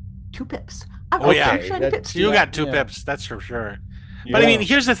 2 pips. I've got Oh, yeah. 2 shiny That- pips. You got 2 Yeah. pips, that's for sure. But I mean,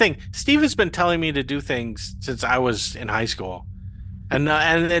 here's the thing. Steve has been telling me to do things since I was in high school. And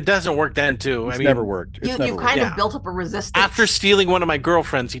it doesn't work then, too. It's I mean, never worked. It's You've never kind Yeah. of built up a resistance. after stealing one of my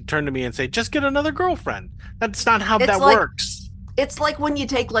girlfriends, he'd turn to me and say, just get another girlfriend. That's not how It's that like- works. It's like when you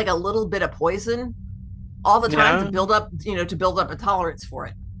take like a little bit of poison all the time Yeah. to build up a tolerance for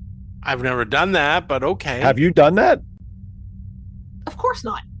it. I've never done that, but okay. Have you done that? Of course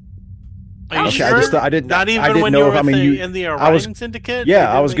not. Are you I sure? just- I didn't. Not even I didn't when know. you were I mean, in the I was- Orion Syndicate? Yeah,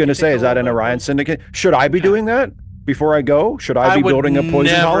 They I was make going you to say, take is a that an little bit of Orion poison? Syndicate? Should I be Yeah. doing that before I go? Should I be would building a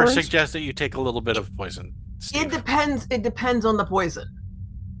poison never tolerance? suggest that you take a little bit of poison. It Steve. depends. It depends on the poison.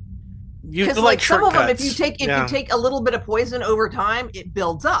 You Because like some of them, if shortcuts. you take a little bit of poison over time, it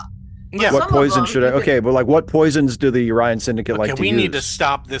builds up. Yeah. What some of poison them should I? you can- Okay, but like, what poisons do the Orion Syndicate Okay, like to we use? need to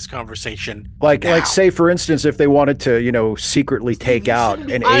stop this conversation. Like, now. say for instance, if they wanted to, secretly Steve, take you out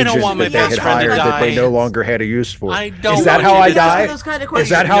shouldn't an be- I don't agent want my that they had best friend to hired that they die. no longer had a use for. I don't Is that want how you I to die? Those kind of Is questions.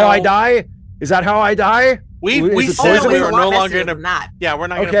 that how I No. die? Is that how I die? We Is it said poison? we It's a were lot no longer messier going to. than that. Yeah, we're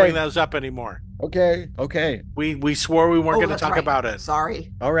not going to Okay. bring those up anymore. Okay. We swore we weren't Oh, going to that's talk right. about it.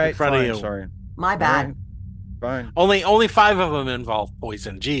 Sorry, All right. In front of fine, you. Sorry. my bad. Fine. Only 5 of them involve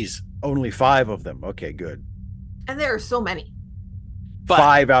poison. Jeez. Only 5 of them. Okay, good. And there are so many. But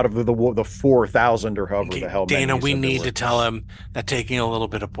 5 out of the 4,000 or however okay, the hell. many Dana, you we said there need were. to tell him that taking a little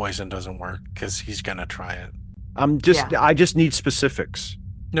bit of poison doesn't work because he's going to try it. I just need specifics.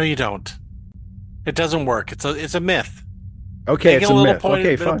 No, you don't. It doesn't work. It's a myth. Okay, Taking it's a little myth. bit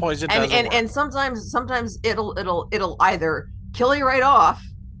Okay, of fine. poison And doesn't work. and sometimes it'll either kill you right off,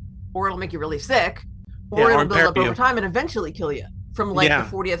 or it'll make you really sick, or Yeah, or it'll build impair up over you. time and eventually kill you from like Yeah. the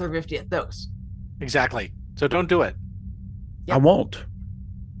 40th or 50th dose. Exactly. So don't do it. I won't.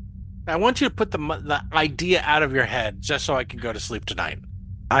 I want you to put the idea out of your head just so I can go to sleep tonight.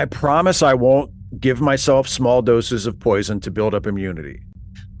 I promise I won't give myself small doses of poison to build up immunity.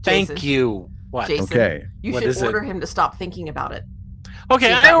 Thank Jason, you. What? Jason, Okay. you What should is it? order him to stop thinking about it. Okay,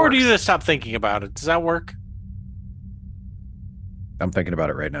 See if I that order you to works. stop thinking about it. Does that work? I'm thinking about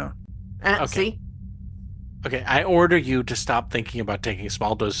it right now. Okay. See? Okay, I order you to stop thinking about taking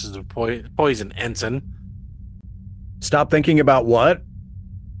small doses of poison, Ensign. Stop thinking about what?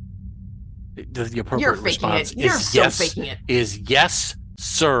 The You're appropriate faking response it. You're is so yes. faking it. Is yes,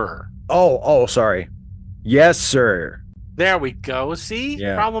 sir. Oh, sorry. Yes, sir. There we go. See?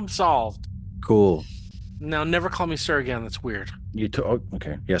 Yeah. Problem solved. Cool. Now, never call me sir again. That's weird.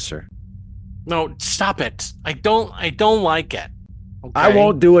 Okay. Yes, sir. No, stop it. I don't like it. Okay? I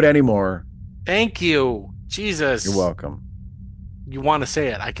won't do it anymore. Thank you. Jesus. You're welcome. You want to say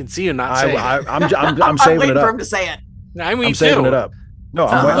it. I can see you not saying it. I'm saving waiting it for up. him to say it. I mean, I'm saving too. it up. No,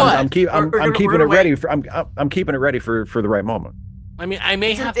 What? I'm keeping We're it gonna ready wait. for I'm keeping it ready for the right moment. I mean, I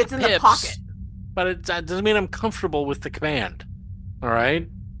may have It's in the pips, pocket. but that doesn't mean I'm comfortable with the command. All right?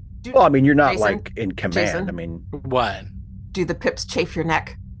 Dude, Well, I mean, you're not Jason, like in command. Jason. I mean, What? do the pips chafe your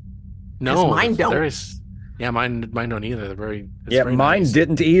neck? No, mine don't. There is. Yeah, mine don't either. They're very. It's yeah, very mine nice.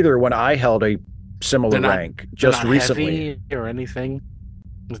 didn't either when I held a similar They're not- rank They're just not recently. heavy or anything.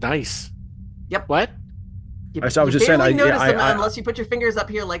 It's nice. Yep. What? You, I was just you saying, barely notice them I- unless you put your fingers up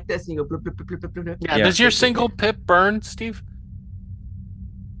here like this and you go bloop, bloop, bloop, bloop, bloop, bloop. Yeah. Yeah. Does your single pip burn, Steve?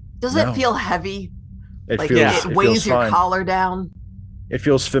 Does No. it feel heavy? It Like feels Yeah. it it weighs feels your fine. collar down? It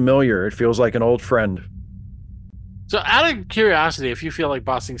feels familiar. It feels like an old friend. So, out of curiosity, if you feel like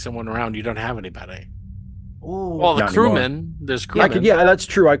bossing someone around, you don't have anybody. Ooh. Well, the Not anymore. crewmen. There's I crewmen. could, yeah, that's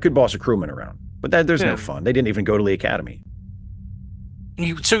true. I could boss a crewman around, but there's Yeah. no fun. They didn't even go to the academy.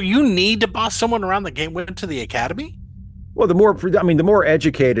 So you need to boss someone around that went to the academy? Well, the more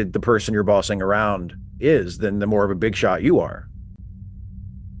educated the person you're bossing around is, then the more of a big shot you are.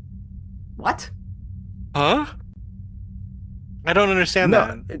 What? Huh? I don't understand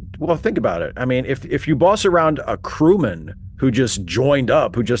that. Well, think about it. I mean, if you boss around a crewman who just joined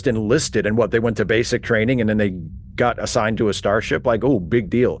up, who just enlisted, and they went to basic training and then they got assigned to a starship, like, oh, big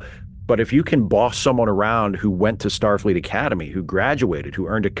deal. But if you can boss someone around who went to Starfleet Academy, who graduated, who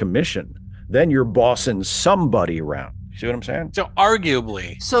earned a commission, then you're bossing somebody around. See what I'm saying? So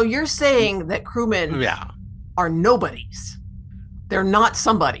arguably, So you're saying that crewmen yeah. are nobodies. They're not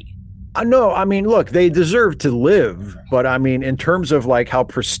somebody. No, I mean, look, they deserve to live, but I mean, in terms of like how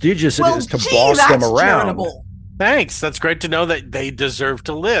prestigious it is to boss them that's around. charitable. Thanks. That's great to know that they deserve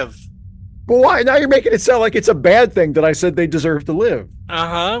to live. But why? Now you're making it sound like it's a bad thing that I said they deserve to live.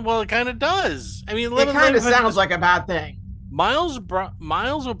 Uh-huh. Well, it kind of does. I mean, It kind of sounds like a bad thing. Miles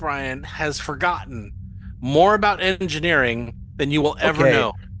O'Brien has forgotten more about engineering than you will ever Okay.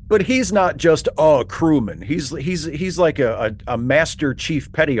 know. But he's not just a crewman. He's like a master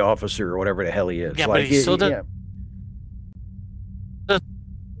chief petty officer or whatever the hell he is. Yeah, like, but he still does.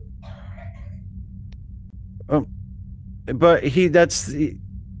 But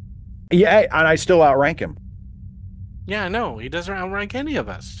yeah, and I still outrank him. Yeah, no, he doesn't outrank any of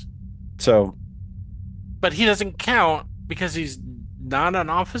us. So But he doesn't count because he's not an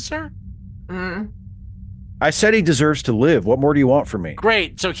officer? Mm. I said he deserves to live. What more do you want from me?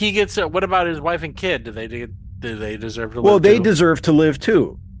 Great. So he gets what about his wife and kid? Do they deserve to Well, live they too? deserve to live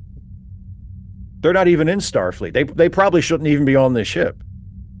too. They're not even in Starfleet. They probably shouldn't even be on this ship.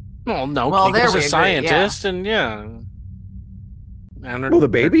 Well, no, Well, there Kiko's we a agree, scientist, and yeah. And Well, the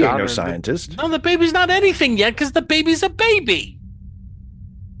baby her ain't no daughter- scientist. No, the baby's not anything yet because the baby's a baby.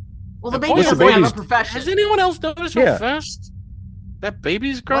 Well, the The baby point is doesn't have baby's- a profession. Has anyone else noticed how Yeah. fast that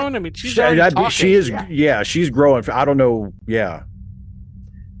baby's growing? I mean, she's She already talking. is. Yeah. Yeah, she's growing. I don't know. Yeah.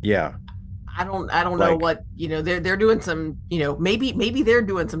 I don't know Like- what, they're doing some, maybe they're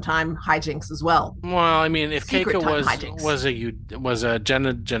doing some time hijinks as well. Well, I mean, if Secret Keiko time hijinks. was a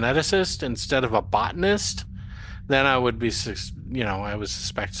geneticist instead of a botanist, then I would be, I would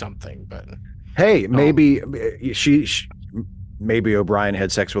suspect something. But Hey, maybe maybe O'Brien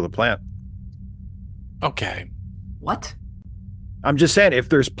had sex with a plant. okay, What? I'm just saying, if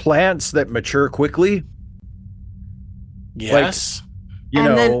there's plants that mature quickly, yes, you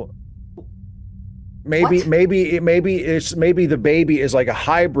And then- know, maybe What? maybe the baby is like a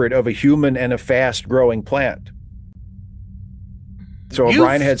hybrid of a human and a fast growing plant. So You've-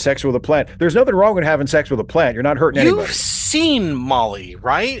 O'Brien had sex with a plant. There's nothing wrong with having sex with a plant. You're not hurting you've anybody. seen Molly,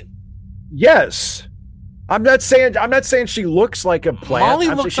 right? Yes. I'm not saying she looks like a plant. Molly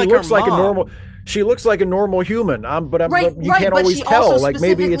I'm saying looks she like looks her like a mom. normal. She looks like a normal human. But Right, you can't but always she tell. also Like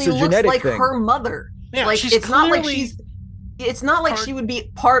maybe it's a specifically looks genetic like thing. her mother. Yeah, Like she's it's not like clearly- it's not like Part, she would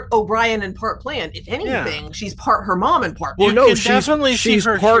be part O'Brien and part Plant. If yeah. anything, she's part her mom and part Well, You Plant. no, can she's definitely see she's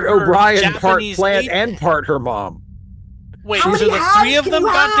her part her O'Brien, part Japanese Plant, name. and part her mom. Wait, How so many the three halves of can them you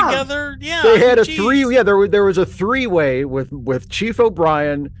got have? together? Yeah, They had a three. geez. Yeah, there was a three-way with Chief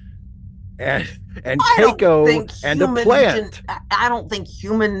O'Brien and I don't Keiko think and a human plant. I don't think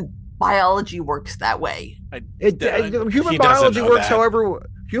human biology works that way. Human He doesn't biology know works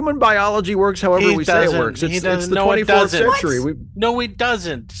that. however we say it works. He It's doesn't. the No, it 24th doesn't. century. No, it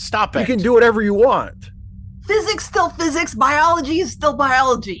doesn't. Stop You can it. do whatever you want. Physics still physics, biology is still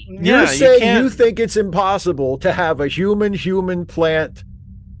biology. You're Yeah, you saying you can't think it's impossible to have a human plant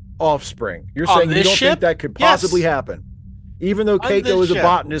offspring. You're on saying you this don't think ship. that could possibly Yes, happen. Even though on Keiko this is a ship.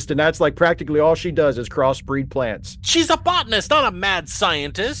 botanist and that's like practically all she does is crossbreed plants. She's a botanist, not a mad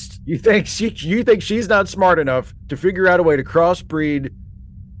scientist. You think she's not smart enough to figure out a way to crossbreed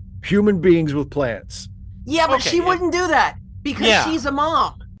human beings with plants? Yeah, but Okay, she wouldn't do that because she's a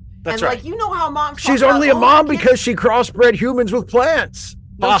mom. That's and right. like you know how moms She's talk only about, a mom kids- because she crossbred humans with plants.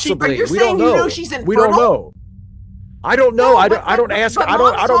 No, she- Possibly. You're We saying don't you know. know she's We don't infertile? know. I don't know. No, I but don't ask. but I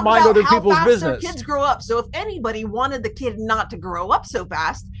don't. moms I don't talk mind about other how people's fast business. their kids grow up. So if anybody wanted the kid not to grow up so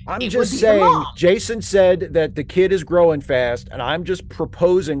fast, I'm it just would be the saying. mom. Jason said that the kid is growing fast, and I'm just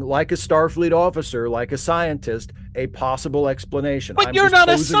proposing, like a Starfleet officer, like a scientist, a possible explanation. But I'm you're just not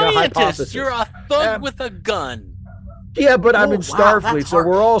a posing scientist. hypothesis. You're a thug Um, with a gun. Yeah, but I'm Oh, in wow, Starfleet, that's so we're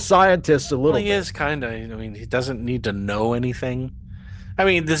harsh. all scientists a Well, little he bit. is kind of. I mean, he doesn't need to know anything. I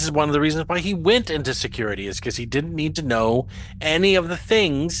mean, this is one of the reasons why he went into security is because he didn't need to know any of the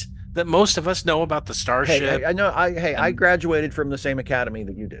things that most of us know about the Hey, starship. I know. I And graduated from the same academy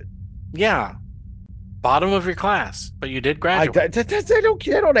that you did. yeah, bottom of your class, but you did I graduate.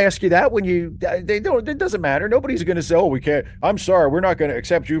 they don't ask you that when you they don't. It doesn't matter. Nobody's going to say, "Oh, we can't." I'm sorry, we're not going to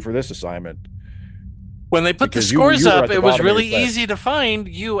accept you for this assignment When they put the because scores you were up, at the it was bottom of your really class. easy to find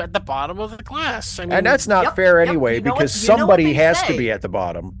you at the bottom of the class. I And that's mean, not Yep, fair yep. anyway, You know because what- you know what somebody they has to say. be at the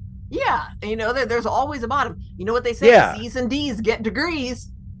bottom. Yeah, you know there's always a bottom. You know what they say? Yeah. C's and D's get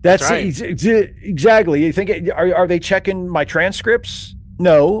degrees. That's right. exactly. You think are they checking my transcripts?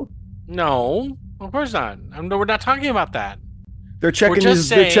 No, no, of course not. No, we're not talking about that. they're checking just these.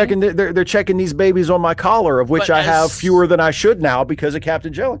 They're saying- checking. They're checking these babies on my collar, of which But I have as- fewer than I should now because of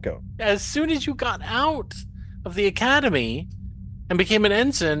Captain Jellicoe. As soon as you got out of the academy and became an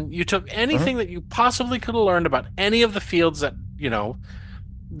ensign, you took anything that you possibly could have learned about any of the fields that,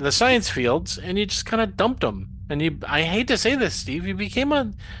 the science fields, and you just kind of dumped them. And I hate to say this, Steve, you became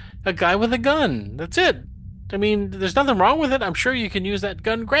a guy with a gun. That's it. I mean, there's nothing wrong with it. I'm sure you can use that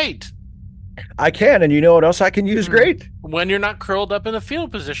gun great I can, and you know what else I can use great? when you're not curled up in a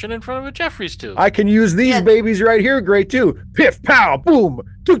field position in front of a Jeffries tube. I can use these Yeah. babies right here great too. Piff, pow, boom,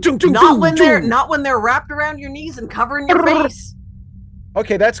 tung, tung, tung, Not tung, when tung. they're wrapped around your knees and covering your face.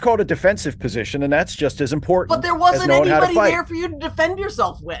 Okay, that's called a defensive position, and that's just as important. But there as wasn't knowing how to anybody fight. there for you to defend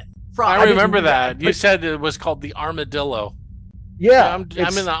yourself with. I remember do that, that. You but- said it was called the armadillo. Yeah, I'm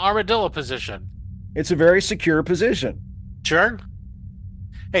in the armadillo position. it's a very secure position. Sure.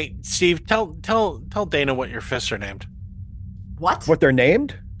 Hey, Steve, tell Dana what your fists are named. What? What they're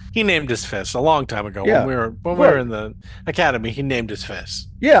named? He named his fists a long time ago Yeah. when we were in the academy. He named his fists.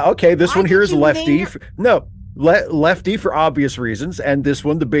 Yeah, okay. This Why one here did is you lefty. name your- No, lefty for obvious reasons, and this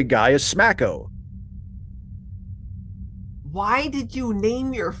one, the big guy, is Smacko. Why did you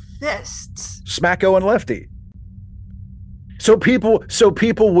name your fists? Smacko and lefty. So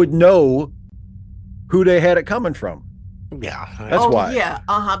people would know who they had it coming from. Yeah. That's why. Yeah,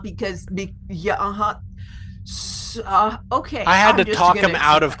 because okay. I had I'm to just talk him gonna-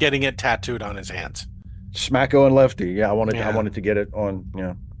 out of getting it tattooed on his hands. Smacko and lefty. Yeah, I wanted Yeah. to get it on.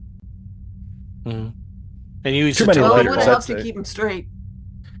 Yeah. Mhm. And you used Too to many tell Well, it letters, would people, have helped that's to it. keep him straight.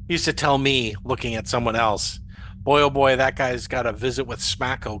 he used to tell me looking at someone else, boy, oh boy, that guy's got a visit with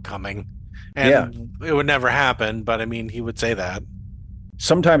Smacko coming. And it would never happen, but I mean, he would say that.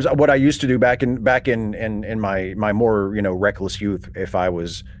 Sometimes what I used to do back in my more reckless youth, if I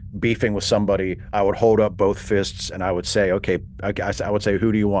was beefing with somebody, I would hold up both fists and I would say, okay, I would say,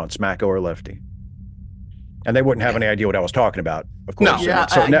 who do you want, Smacko or lefty? And they wouldn't have any idea what I was talking about, of course. No. Yeah,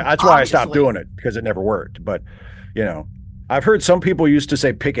 So that's why I stopped obviously. doing it, because it never worked. But I've heard some people used to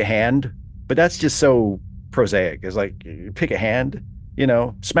say pick a hand, but that's just so prosaic. It's like pick a hand.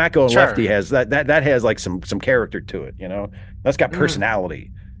 Smacko and Sure. lefty has that has like some character to it. That's got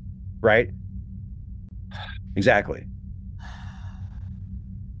personality, right? Exactly.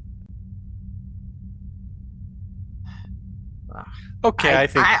 Okay, I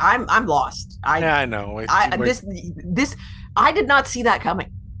think. I'm lost. Yeah, I know. This I did not see that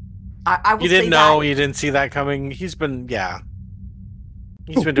coming. I will You say didn't know. that. You didn't see that coming. He's been, yeah.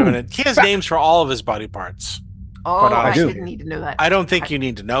 He's been doing it. He has names for all of his body parts. Oh, I I do. didn't need to know that. I don't think you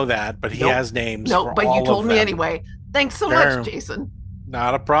need to know that, but he Nope. has names No, for but you all told of me them. anyway. Thanks so Sure. much, Jason.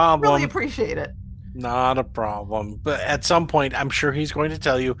 Not a problem. Really appreciate it. Not a problem. But at some point, I'm sure he's going to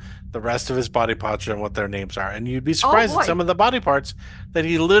tell you the rest of his body parts and what their names are. And you'd be surprised at boy. some of the body parts that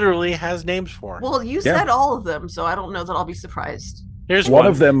he literally has names for. Well, you Yeah. said all of them, so I don't know that I'll be surprised. Here's One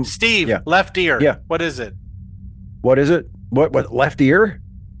of them- Steve, yeah. left ear. Yeah. What is it? What is it? What left ear?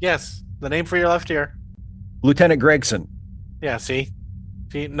 Yes, the name for your left ear. Lieutenant Gregson. Yeah, see?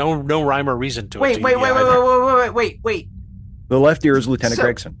 No rhyme or reason to it. Wait, to wait, you wait, wait, either. wait, wait, wait, wait, wait. The left ear is Lieutenant So-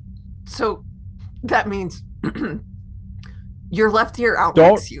 Gregson. So that means your left ear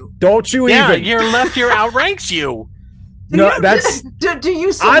outranks you. Don't you Yeah, even? your left ear outranks you. No, that's. Do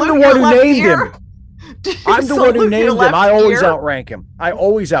you salute I'm the your one who left named ear? him. Do you I'm the one who salute your named him. left I always ear? outrank him. I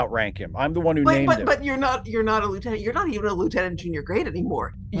always outrank him. I'm the one who named him. But you're not a lieutenant. You're not even a lieutenant junior grade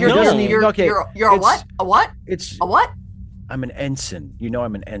anymore. You're No. just You're- okay, you're a it's- what? A what? It's. A what? I'm an ensign. You know,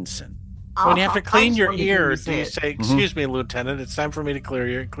 I'm an ensign. When you have to I clean just your wanted to hear ear, you do you it. say, "Excuse me, Lieutenant, it's time for me to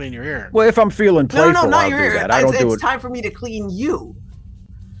clean your ear"? Well, if I'm feeling playful, No, not I'll your do ear. that. I don't do It's it. time for me to clean you.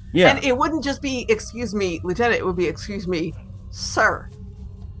 Yeah. And it wouldn't just be excuse me, Lieutenant. It would be excuse me, sir.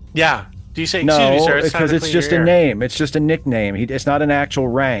 Yeah. Do you say, "Excuse me, No, sir, it's time because to it's clean just your a ear"? name. It's just a nickname. It's not an actual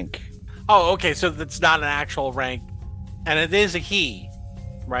rank. Oh, okay. So that's not an actual rank, and it is a he,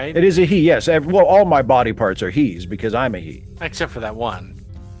 right? It is a he. Yes. Well, all my body parts are he's because I'm a he. Except for that one.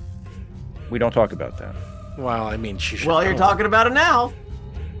 We don't talk about that. Well, I mean, she should. Well, you're know. talking about it now.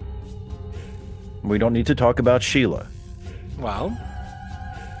 We don't need to talk about Sheila. Well,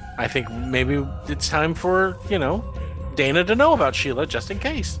 I think maybe it's time for Dana to know about Sheila, just in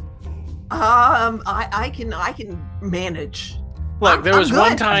case. I can manage. Look, there was I'm one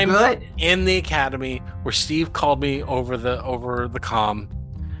good. time I'm good. in the academy where Steve called me over the comm,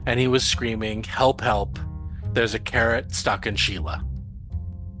 and he was screaming, "Help! Help! There's a carrot stuck in Sheila."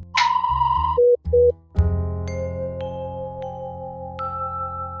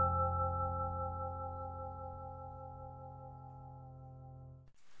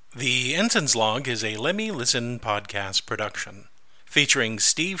 The Ensigns Log is a Lemmy Listen podcast production, featuring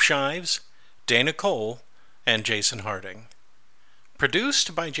Steve Shives, Dana Cole, and Jason Harding.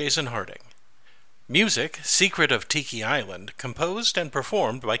 Produced by Jason Harding. Music, Secret of Tiki Island, composed and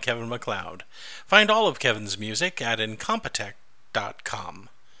performed by Kevin MacLeod. Find all of Kevin's music at incompetech.com.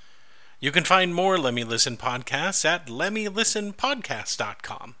 You can find more Lemmy Listen podcasts at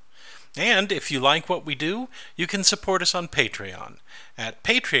lemmylistenpodcast.com. And if you like what we do, you can support us on Patreon at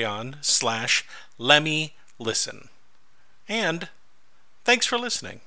patreon.com/lemmylisten. And thanks for listening.